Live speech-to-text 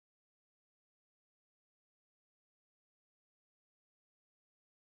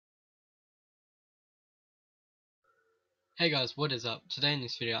Hey guys, what is up? Today in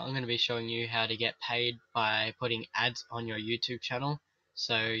this video I'm going to be showing you how to get paid by putting ads on your YouTube channel.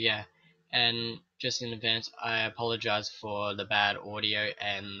 So yeah, and just in advance I apologize for the bad audio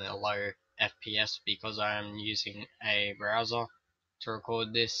and the low FPS because I am using a browser to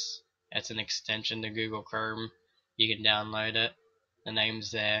record this. It's an extension to Google Chrome. You can download it. The name's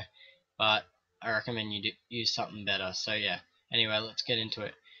there, but I recommend you use something better. So yeah, anyway, let's get into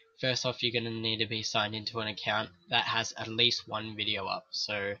it. First off, you're going to need to be signed into an account that has at least one video up.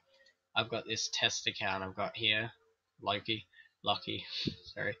 So I've got this test account I've got here, Lucky,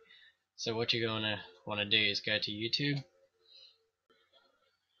 sorry. So what you're going to want to do is go to YouTube.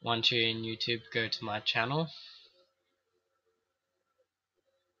 Once you're in YouTube, go to my channel.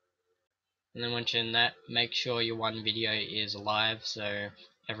 And then once you're in that, make sure your one video is live so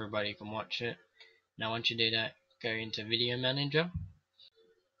everybody can watch it. Now once you do that, go into Video Manager.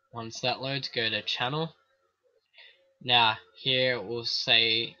 Once that loads, go to Channel. Now here it will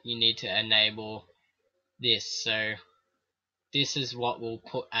say you need to enable this, so this is what will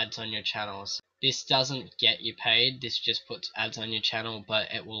put ads on your channels. This doesn't get you paid, this just puts ads on your channel, but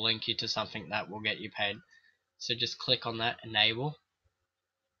it will link you to something that will get you paid. So just click on that, enable,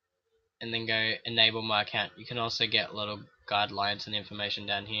 and then go enable my account. You can also get little guidelines and information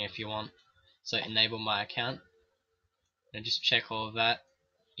down here if you want. So enable my account, and just check all of that.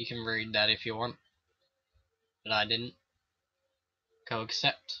 You can read that if you want, but I didn't. Go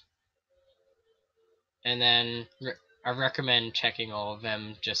accept, and then I recommend checking all of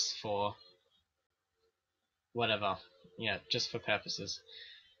them just for whatever, just for purposes.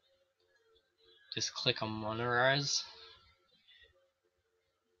 Just click on monetize,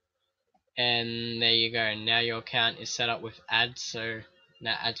 and there you go. Now your account is set up with ads, so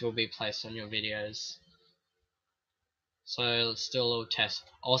now ads will be placed on your videos. So let's do a little test.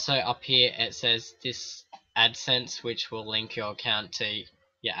 Also up here it says this Adsense, which will link your account to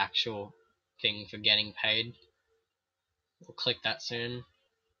your actual thing for getting paid. We'll click that soon.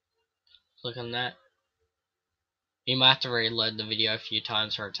 Click on that. You might have to reload the video a few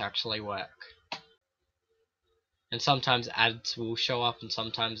times for it to actually work. And sometimes ads will show up and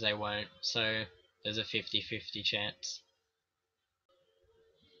sometimes they won't, so there's a 50-50 chance.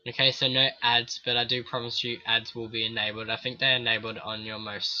 Okay, so no ads, but I do promise you ads will be enabled. I think they're enabled on your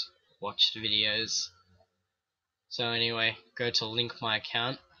most watched videos. So anyway, go to link my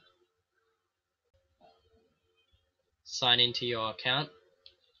account. Sign into your account.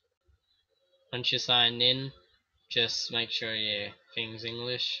 Once you're signed in, just make sure your thing's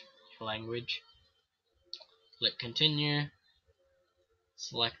English, your language. Click continue.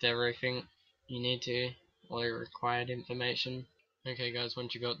 Select everything you need to, all your required information. Okay guys,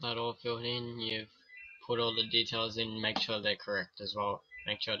 once you got that all filled in, you've put all the details in, make sure they're correct as well.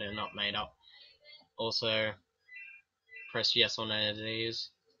 Make sure they're not made up. Also, press yes on any of these.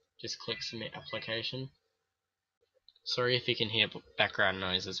 Just click submit application. Sorry if you can hear background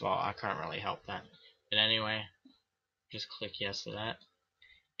noise as well, I can't really help that. But anyway, just click yes to that.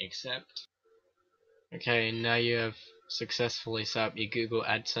 Accept. Okay, now you have successfully set up your Google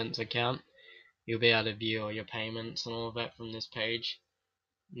Adsense account. You'll be able to view all your payments and all of that from this page.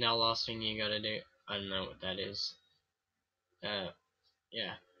 Now last thing you gotta do, I don't know what that is.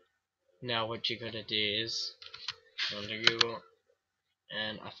 Yeah. Now what you gotta do is go to Google,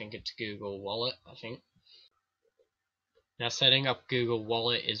 and I think it's Google Wallet, I think. Now setting up Google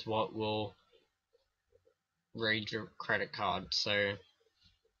Wallet is what will read your credit card, so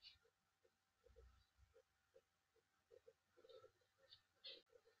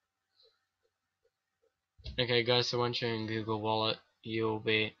okay guys, so once you're in Google Wallet, you'll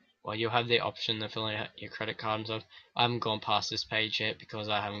have the option to fill out your credit card and stuff. I haven't gone past this page yet because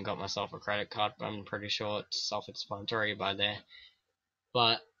I haven't got myself a credit card, but I'm pretty sure it's self-explanatory by there.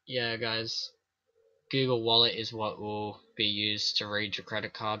 But yeah guys, Google Wallet is what will be used to read your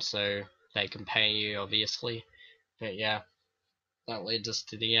credit card so they can pay you, obviously. But yeah, that leads us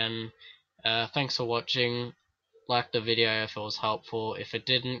to the end. Thanks for watching. Like the video if it was helpful. If it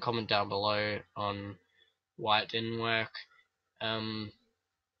didn't, comment down below on why it didn't work.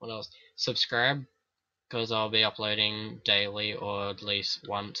 What else? Subscribe, because I'll be uploading daily or at least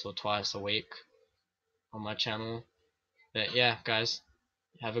once or twice a week on my channel. But yeah guys,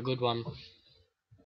 have a good one.